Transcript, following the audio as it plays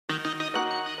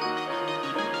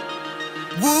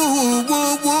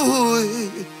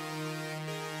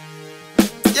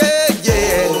Yeah,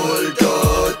 yeah. Old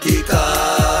dirty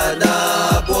Ghana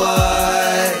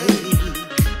boy,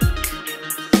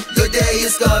 your day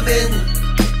is coming.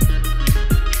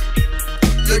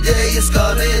 Your day is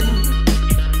coming.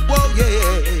 Whoa,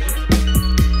 yeah.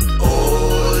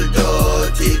 Old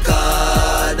dirty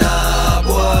Ghana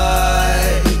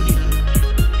boy,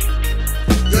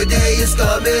 your day is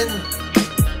coming.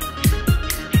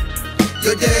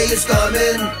 Your day is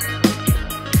coming.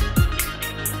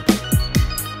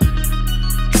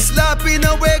 Slapping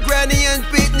away granny and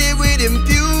pitney with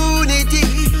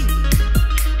impunity,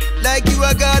 like you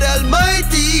are God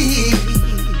Almighty.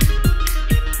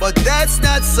 But that's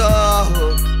not so.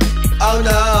 Oh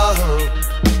no.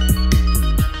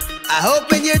 I hope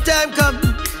when your time comes,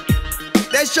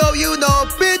 they show you no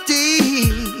pity.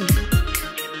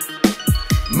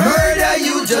 Murder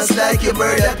you just like you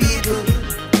murder people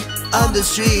on the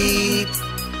street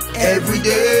every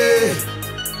day.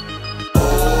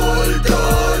 Old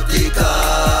dirty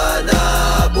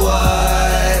Ghana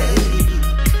boy,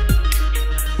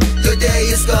 your day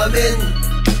is coming.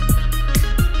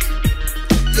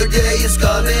 Your day is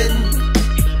coming.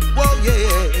 Whoa,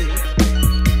 yeah.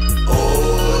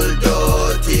 Old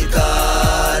dirty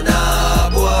Ghana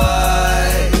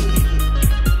boy,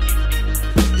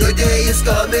 your day is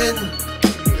coming.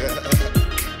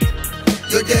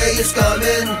 Your day is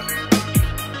coming.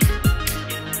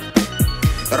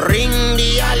 Ring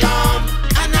the alarm,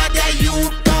 another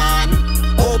youth gone.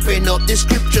 Open up the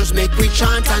scriptures, make we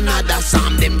chant another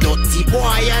psalm. Them dirty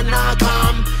boy and a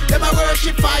come, them a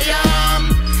worship fire.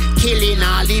 Killing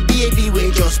all the baby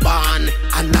we just born.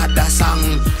 Another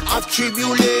song of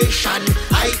tribulation.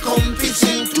 I come to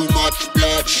sing too much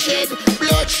bloodshed,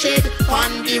 bloodshed.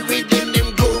 On the rhythm,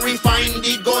 them glorifying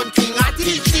the gun king. I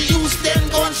teach the youth them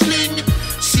gunsling.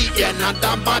 See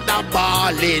another bother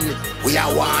balling. We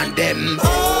are one them.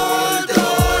 Old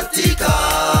dirty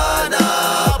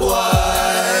Ghana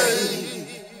boy,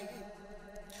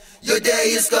 your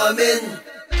day is coming.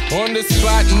 On the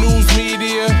spot news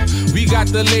media, we got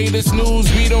the latest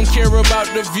news. We don't care about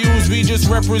the views, we just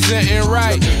representing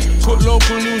right. Put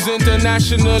local news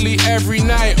internationally every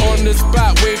night. On the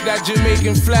spot, wave that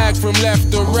Jamaican flag from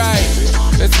left to right.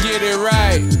 Let's get it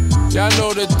right, y'all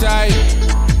know the type.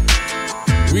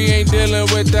 We ain't dealing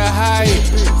with the hype,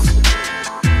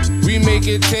 we make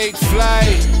it take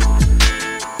flight.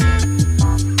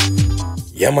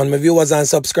 Yeah man, my viewers and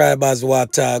subscribers,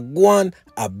 what go on.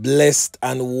 A blessed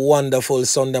and wonderful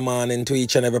Sunday morning to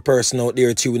each and every person out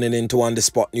there tuning into On The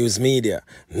Spot News Media.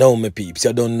 Now, my peeps,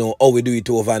 you don't know how we do it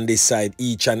over on this side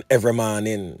each and every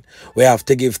morning. We have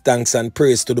to give thanks and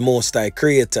praise to the Most High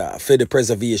Creator for the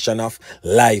preservation of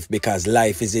life, because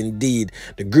life is indeed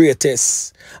the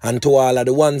greatest. And to all of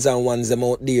the ones and ones them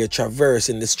out there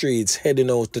traversing the streets,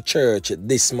 heading out to church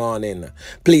this morning,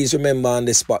 please remember On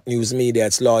The Spot News Media,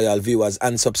 its loyal viewers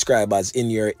and subscribers in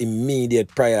your immediate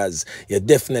prayers. You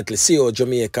definitely see how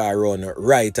Jamaica run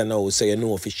right now, so you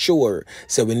know for sure.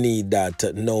 So we need that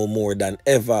now more than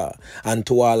ever. And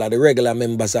to all of the regular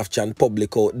members of Chan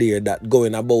Public out there that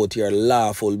going about your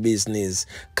lawful business,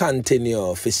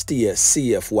 continue to stay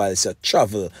safe whilst you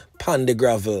travel pan the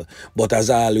gravel. But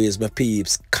as always, my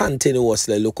peeps,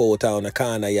 continuously look out on the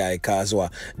corner, yeah, because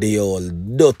the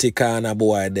old dirty corner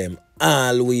boy them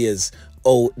always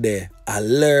out there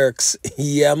lurks.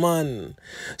 Yeah man.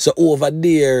 So over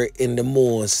there in the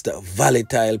most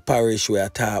volatile parish, we are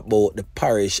talking about the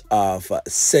parish of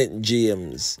St.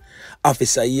 James.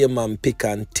 Officer Yeman Pick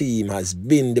and team has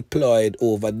been deployed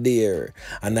over there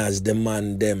and has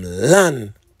demand them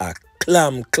land a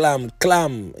clam.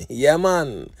 Yeah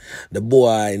man. The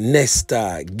boy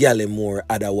Nesta Gallimore,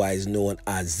 otherwise known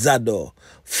as Zaddo,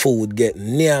 food get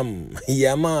nyam.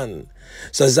 Yeah man.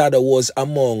 So Zaddo was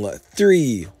among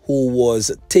 3 who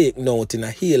was taken out in a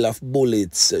hail of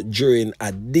bullets during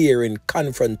a daring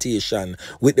confrontation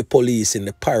with the police in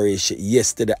the parish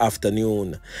yesterday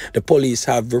afternoon. The police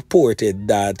have reported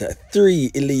that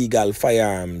 3 illegal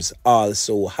firearms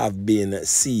also have been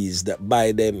seized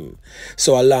by them.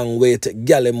 So along with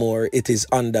Gallimore, it is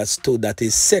understood that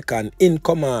his second in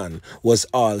command was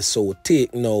also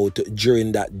taken out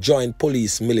during that joint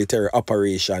police military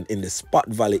operation in the Spot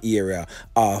Valley area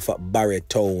of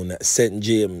Barretown, St.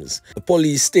 James. The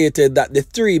police stated that the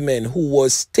 3 men who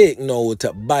was taken out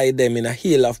by them in a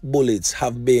hail of bullets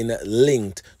have been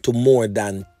linked to more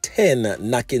than 10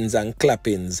 knockings and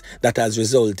clappings that has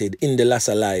resulted in the loss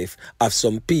of life of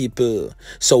some people.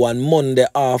 So on Monday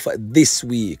of this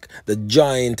week, the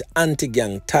Joint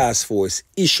Anti-Gang Task Force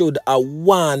issued a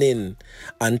warning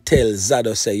and tell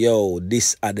Zaddo say, yo,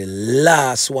 this are the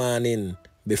last warning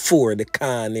before the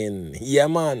conning. Yeah,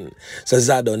 man. So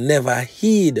Zaddo never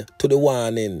heed to the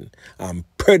warning and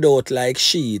spread out like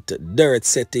sheet, dirt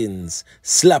settings.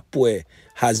 ClapWeh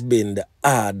has been the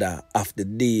order of the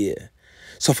day.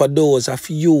 So for those of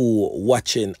you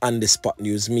watching on the Spot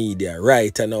News Media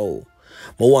right now,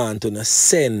 I want to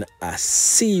send a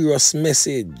serious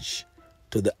message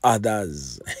to the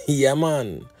others. Yeah,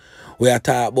 man. We are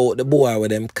talking about the boy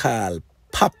with them call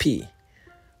Papi.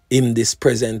 Him this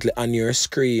presently on your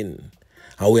screen.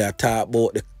 And we are talking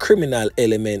about the criminal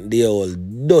element, the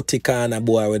old dirty kind of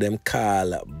boy with them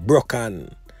call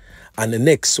Broken. And the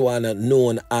next one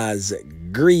known as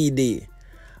Greedy.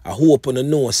 I hope you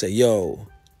know say, yo,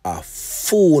 a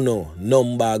phone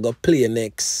number I go play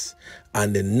next.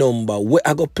 And the number where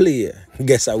I go play,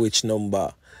 guess which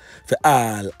number? For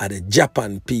all of the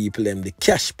Japan people, them, the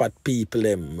Cashpot people,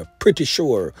 them, I'm pretty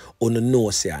sure you know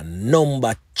say a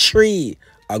number 3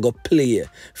 I go play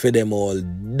for them all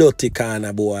dirty kind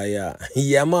of boy.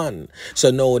 Yeah, man.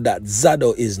 So now that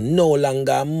Zaddo is no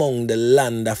longer among the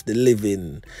land of the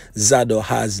living, Zaddo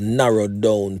has narrowed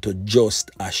down to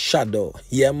just a shadow.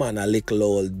 Yeah, man, a little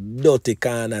old dirty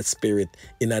kind of spirit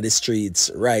in the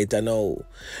streets right now.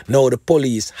 Now the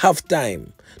police have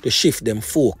time to shift them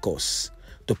focus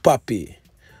to Papi,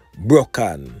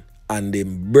 Broken, and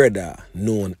him brother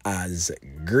known as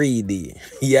Greedy.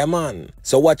 Yeah, man.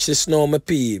 So watch this now, my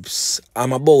peeps.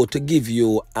 I'm about to give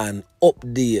you an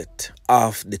update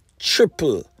of the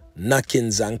triple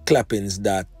knockings and clappings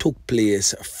that took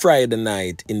place Friday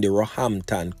night in the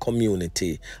Roehampton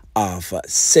community of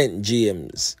St.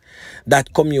 James.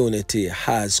 That community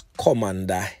has come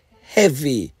under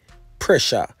heavy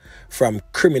pressure from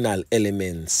criminal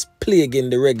elements plaguing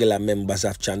the regular members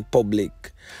of Chan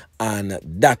Public, and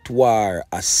that war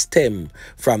has stemmed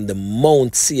from the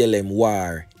Mount Salem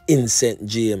war in St.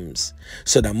 James.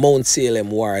 So the Mount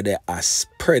Salem war there has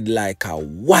spread like a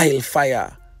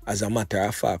wildfire. As a matter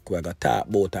of fact, we're going to talk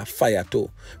about a fire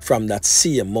too from that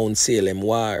same Mount Salem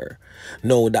war.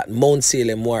 Now that Mount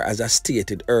Salem war, as I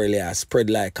stated earlier,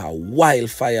 spread like a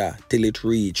wildfire till it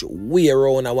reached way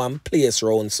around a one place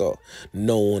round so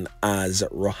known as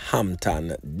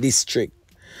Roehampton District.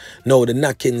 Now the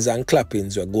knockings and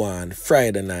clappings were going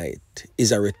Friday night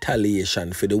is a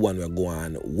retaliation for the one we're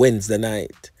going Wednesday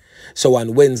night. So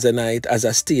on Wednesday night, as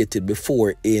I stated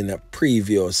before in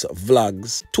previous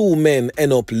vlogs, 2 men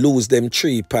end up lose them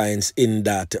 3 pints in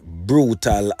that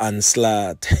brutal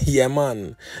onslaught. Yeah,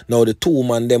 man. Now the 2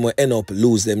 men them will end up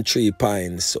lose them 3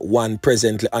 pints. One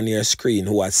presently on your screen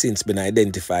who has since been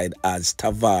identified as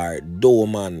Tavar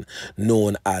Doman,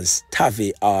 known as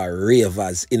Tavi or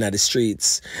Ravers in the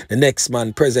streets. The next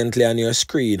man presently on your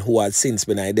screen who has since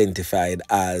been identified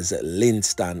as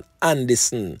Linston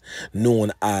Anderson,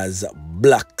 known as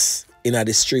Blacks in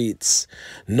the streets.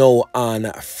 Now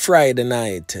on Friday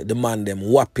night, the man them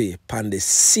wappy pan the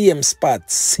same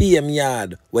spot, same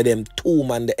yard where them 2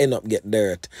 man they end up get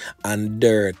dirt, and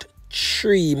dirt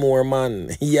 3 more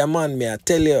man. Yeah, man, me I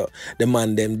tell you, the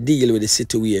man them deal with the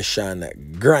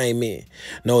situation grimy.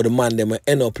 Now the man them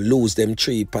end up lose them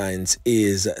 3 pints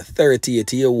is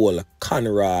 38-year-old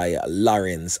Conroy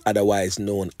Lawrence, otherwise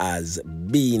known as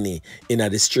Beanie in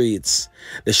the streets.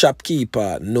 The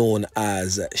shopkeeper known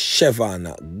as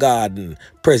Chevon Garden,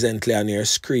 presently on your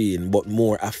screen, but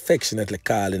more affectionately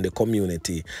called in the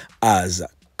community as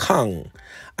Kang.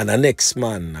 And the next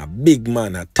man, a big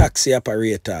man, a taxi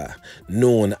operator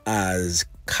known as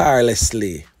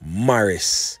Carlessly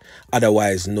Morris,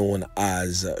 otherwise known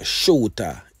as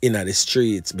Shooter in the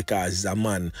streets, because he's a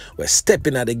man we're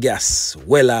stepping at the gas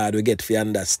well hard we get to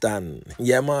understand.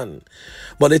 Yeah, man.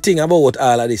 But the thing about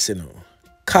all of this, you know,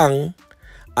 Kang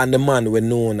and the man were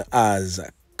known as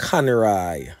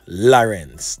Conroy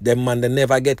Lawrence, them man they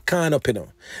never get caught up, you know.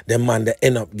 Them man they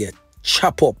end up get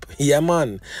chop up. Yeah,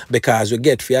 man. Because we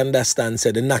get to understand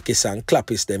say the knackies and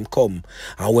clappies them come,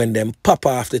 and when them pop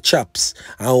off the chops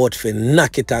and out for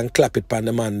knock it and clap it pan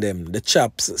the man them, the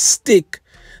chops stick.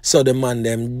 So the man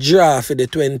them draw for the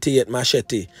 28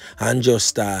 machete and just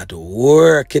start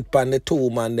work it pan the 2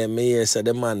 man them here. So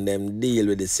the man them deal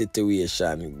with the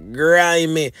situation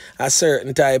grimy a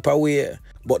certain type of way.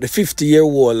 But the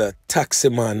 50-year-old taxi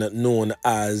man known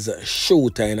as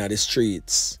Shooter in the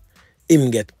streets, him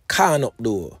get caught up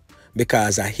though,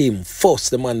 because of him force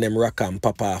the man them rock and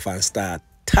pop off and start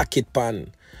tack it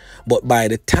pan. But by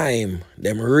the time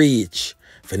them reach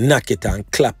for knock it and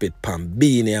clap it pan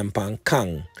Beanie and pan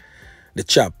Kang, the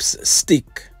chops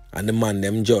stick and the man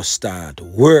them just start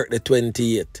work the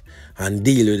 28 and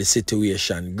deal with the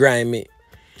situation grimy.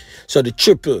 So the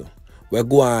triple we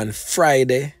go on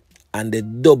Friday and the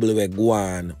double we go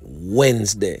on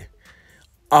Wednesday.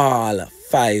 all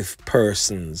 5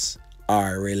 persons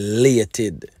are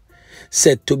related.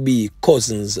 Said to be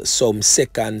cousins, some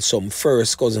second, some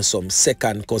first cousin, some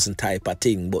second cousin type of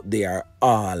thing, but they are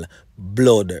all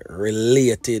blood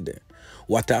related.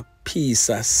 What a piece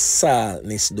of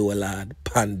saltness, though, lad.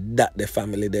 Pan that the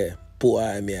family there.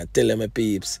 Poor me, I tell them, my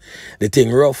peeps, the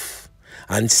thing rough.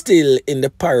 And still in the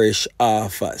parish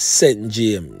of St.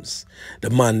 James, the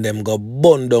man them go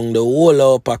Bundung the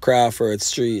whole upper Crawford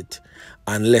Street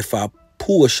and left a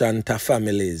portion to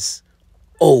families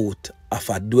out of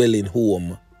a dwelling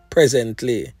home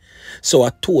presently. So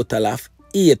a total of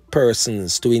 8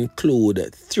 persons, to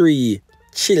include 3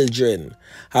 children,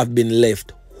 have been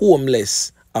left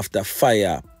homeless after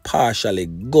fire partially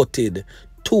gutted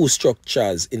 2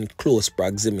 structures in close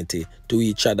proximity to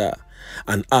each other.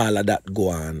 And all of that go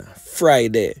on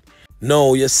Friday.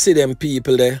 Now you see them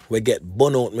people there, we get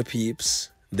burn out, my peeps.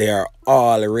 They are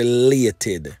all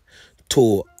related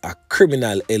to a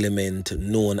criminal element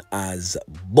known as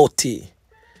Butty.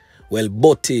 Well,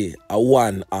 Butty are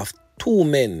one of 2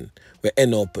 men we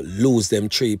end up lose them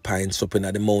 3 pints up in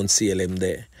the Mount Salem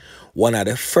there. One of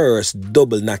the first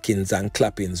double knockings and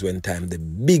clappings when time the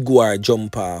big war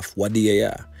jump off what the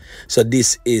year. So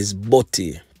this is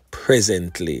Butty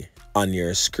presently on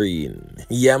your screen.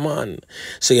 Yeah, man.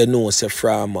 So you know, say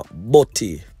from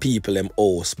Butty, people them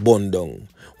house Bundung.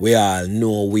 We all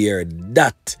know where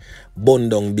that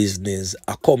Bundung business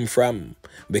a come from,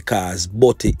 because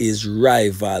Butty is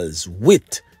rivals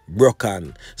with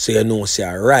Broken. So you know, say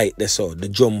right there, so the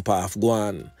jump off go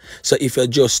on. So if you're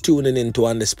just tuning into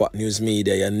On The Spot News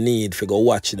Media, you need to go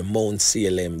watch the Mount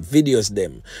Salem videos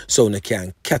them, so you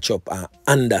can catch up and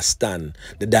understand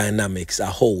the dynamics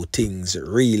of how things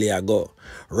really are go.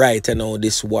 Right now,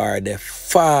 this war they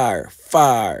far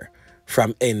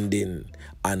from ending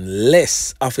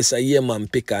unless Officer Yeman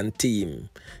Pick and team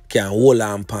can hold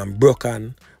on pan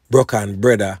Broken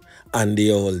brother and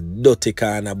the old dirty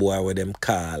kind of boy with them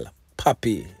call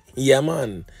Papi. Yeah,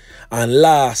 man. And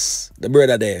last, the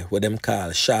brother there with them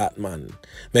call Short Man.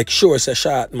 Make sure say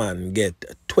Short Man get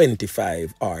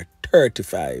 25 or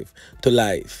 35 to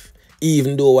life.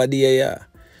 Even though what they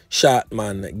Short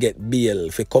Man get bail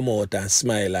if he come out and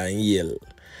smile and yell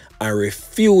and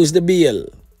refuse the bail.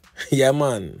 Yeah,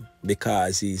 man.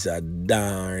 Because he's a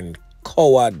darn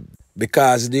coward.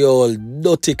 Because the old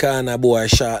dirty kind of boy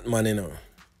Short Man, you know,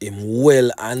 him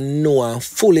well and know and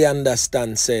fully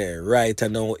understand, say, right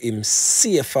now him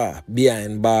safer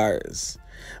behind bars.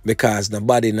 Because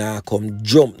nobody now come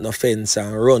jump no fence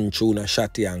and run through no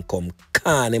shotty and come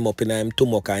can him up in him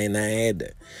tumoka in the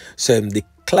head. So him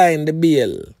decline the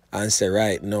bail and say,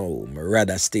 right now, I'd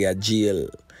rather stay at jail.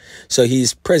 So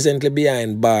he's presently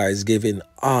behind bars, giving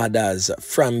orders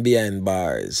from behind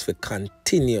bars to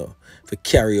continue to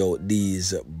carry out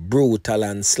these brutal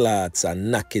onslaughts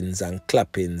and knockings and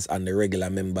clappings on the regular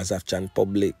members of Chan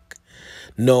Public.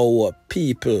 Now,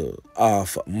 people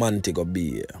of Montego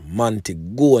Bay,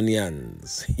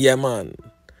 Montegonians, yeah, man,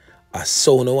 a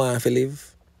so no one to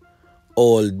live.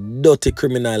 All dirty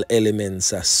criminal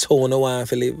elements are so no one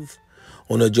to live.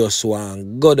 Uno just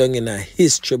want go down in a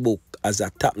history book as a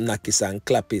tap knockis and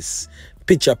clappis,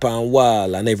 picture upon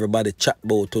wall and everybody chat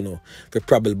about, you know, for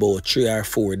probably about 3 or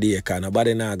 4 days, because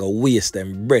nobody now go waste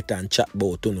them breath and chat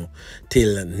about, you know,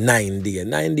 till 9 days.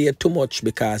 9 days too much,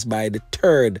 because by the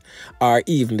 3rd or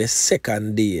even the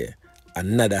 2nd day,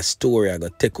 another story I go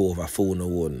take over for Uno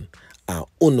one. And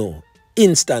Uno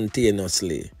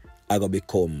instantaneously I go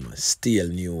become stale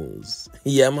news.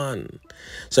 Yeah, man.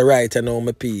 So right now,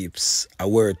 my peeps, a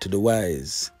word to the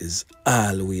wise is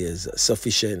always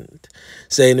sufficient.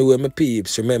 So anyway, my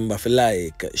peeps, remember to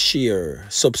like, share,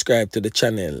 subscribe to the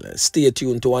channel. Stay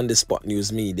tuned to On The Spot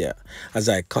News Media as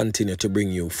I continue to bring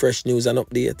you fresh news and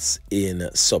updates in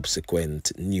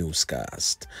subsequent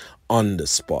newscast. On The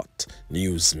Spot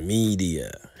News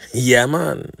Media. Yeah,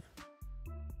 man.